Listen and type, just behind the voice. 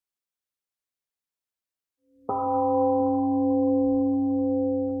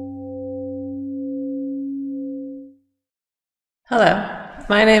Hello,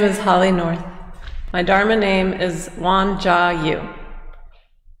 my name is Holly North. My Dharma name is Wan Ja Yu.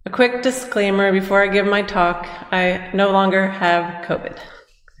 A quick disclaimer before I give my talk, I no longer have COVID.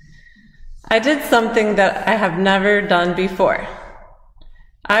 I did something that I have never done before.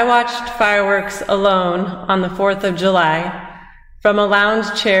 I watched fireworks alone on the 4th of July from a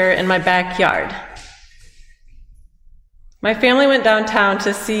lounge chair in my backyard. My family went downtown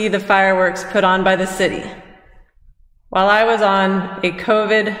to see the fireworks put on by the city, while I was on a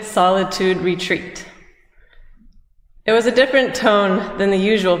COVID Solitude retreat. It was a different tone than the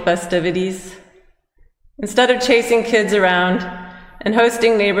usual festivities. Instead of chasing kids around and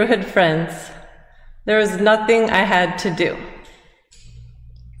hosting neighborhood friends, there was nothing I had to do.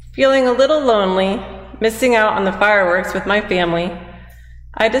 Feeling a little lonely, missing out on the fireworks with my family,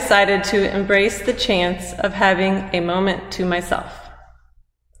 I decided to embrace the chance of having a moment to myself.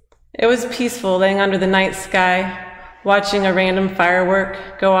 It was peaceful laying under the night sky, watching a random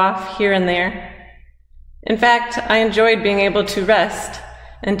firework go off here and there. In fact, I enjoyed being able to rest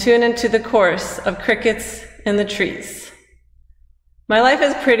and tune into the chorus of crickets in the trees. My life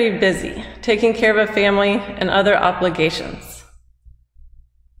is pretty busy, taking care of a family and other obligations.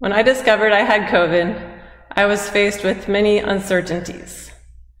 When I discovered I had COVID, I was faced with many uncertainties.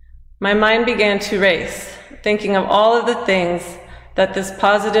 My mind began to race, thinking of all of the things that this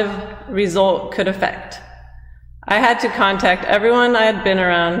positive result could affect. I had to contact everyone I had been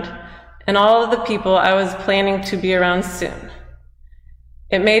around and all of the people I was planning to be around soon.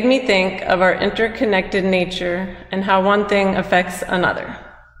 It made me think of our interconnected nature and how one thing affects another.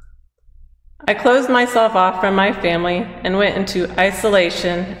 I closed myself off from my family and went into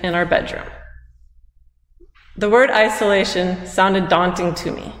isolation in our bedroom. The word isolation sounded daunting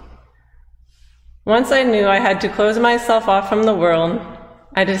to me. Once I knew I had to close myself off from the world,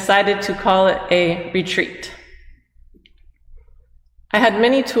 I decided to call it a retreat. I had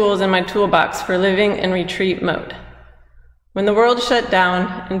many tools in my toolbox for living in retreat mode. When the world shut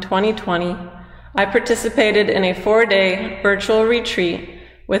down in 2020, I participated in a 4-day virtual retreat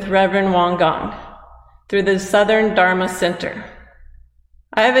with Reverend Wang Gong through the Southern Dharma Center.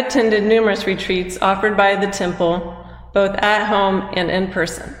 I have attended numerous retreats offered by the temple, both at home and in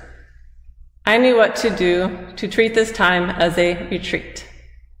person. I knew what to do to treat this time as a retreat.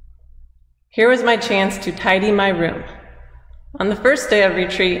 Here was my chance to tidy my room. On the first day of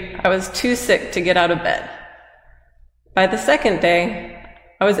retreat, I was too sick to get out of bed. By the second day,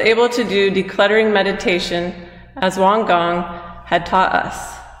 I was able to do decluttering meditation as Wang Gong had taught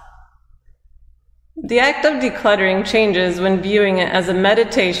us. The act of decluttering changes when viewing it as a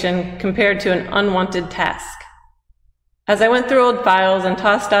meditation compared to an unwanted task. As I went through old files and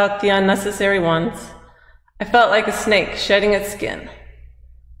tossed out the unnecessary ones, I felt like a snake shedding its skin.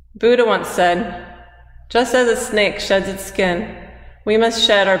 Buddha once said, "Just as a snake sheds its skin, we must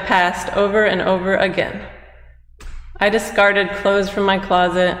shed our past over and over again." I discarded clothes from my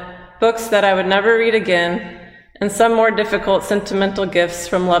closet, books that I would never read again, and some more difficult sentimental gifts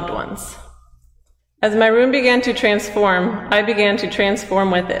from loved ones. As my room began to transform, I began to transform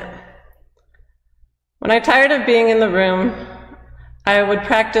with it. When I tired of being in the room, I would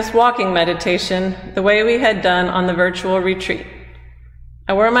practice walking meditation the way we had done on the virtual retreat.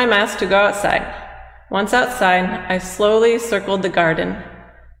 I wore my mask to go outside. Once outside, I slowly circled the garden,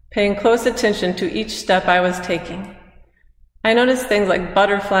 paying close attention to each step I was taking. I noticed things like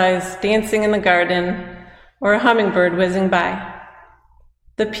butterflies dancing in the garden or a hummingbird whizzing by.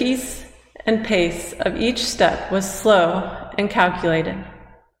 The peace and pace of each step was slow and calculated.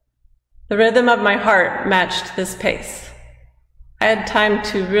 The rhythm of my heart matched this pace. I had time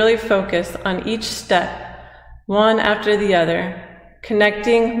to really focus on each step, one after the other,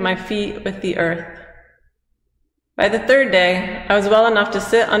 connecting my feet with the earth. By the third day, I was well enough to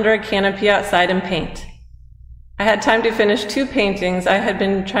sit under a canopy outside and paint. I had time to finish 2 paintings I had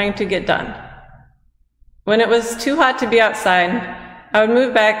been trying to get done. When it was too hot to be outside, I would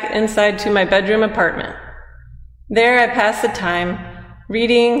move back inside to my bedroom apartment. There I passed the time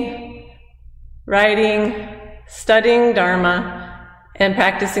reading, writing, studying Dharma, and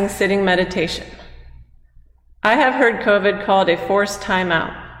practicing sitting meditation. I have heard COVID called a forced time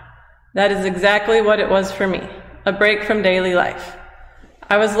out. That is exactly what it was for me. A break from daily life.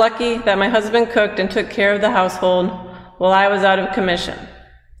 I was lucky that my husband cooked and took care of the household while I was out of commission.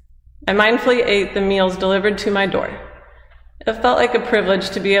 I mindfully ate the meals delivered to my door. It felt like a privilege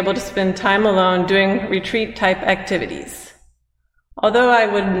to be able to spend time alone doing retreat-type activities. Although I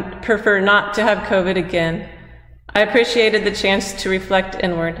would prefer not to have COVID again, I appreciated the chance to reflect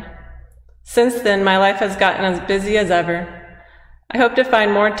inward. Since then, my life has gotten as busy as ever. I hope to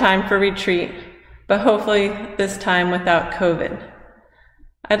find more time for retreat, but hopefully this time without COVID.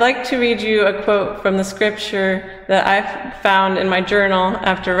 I'd like to read you a quote from the scripture that I found in my journal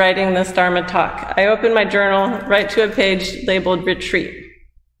after writing this Dharma talk. I opened my journal right to a page labeled Retreat.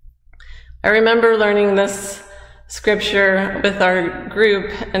 I remember learning this scripture with our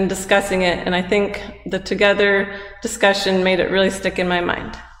group and discussing it, and I think the together discussion made it really stick in my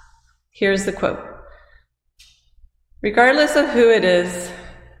mind. Here's the quote. Regardless of who it is,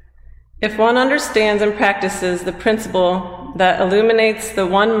 if one understands and practices the principle that illuminates the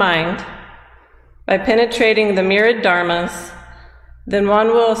one mind by penetrating the myriad dharmas, then one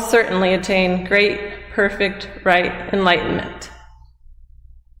will certainly attain great, perfect, right enlightenment.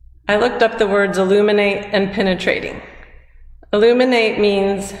 I looked up the words illuminate and penetrating. Illuminate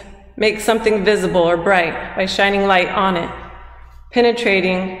means make something visible or bright by shining light on it.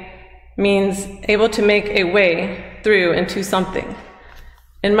 Penetrating means able to make a way through into something.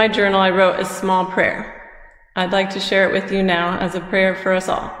 In my journal, I wrote a small prayer. I'd like to share it with you now as a prayer for us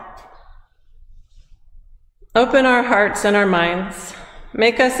all. Open our hearts and our minds.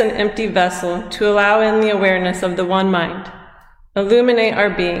 Make us an empty vessel to allow in the awareness of the one mind. Illuminate our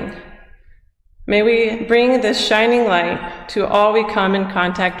being. May we bring this shining light to all we come in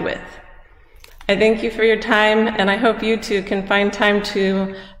contact with. I thank you for your time, and I hope you too can find time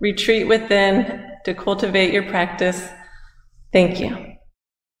to retreat within, to cultivate your practice. Thank you.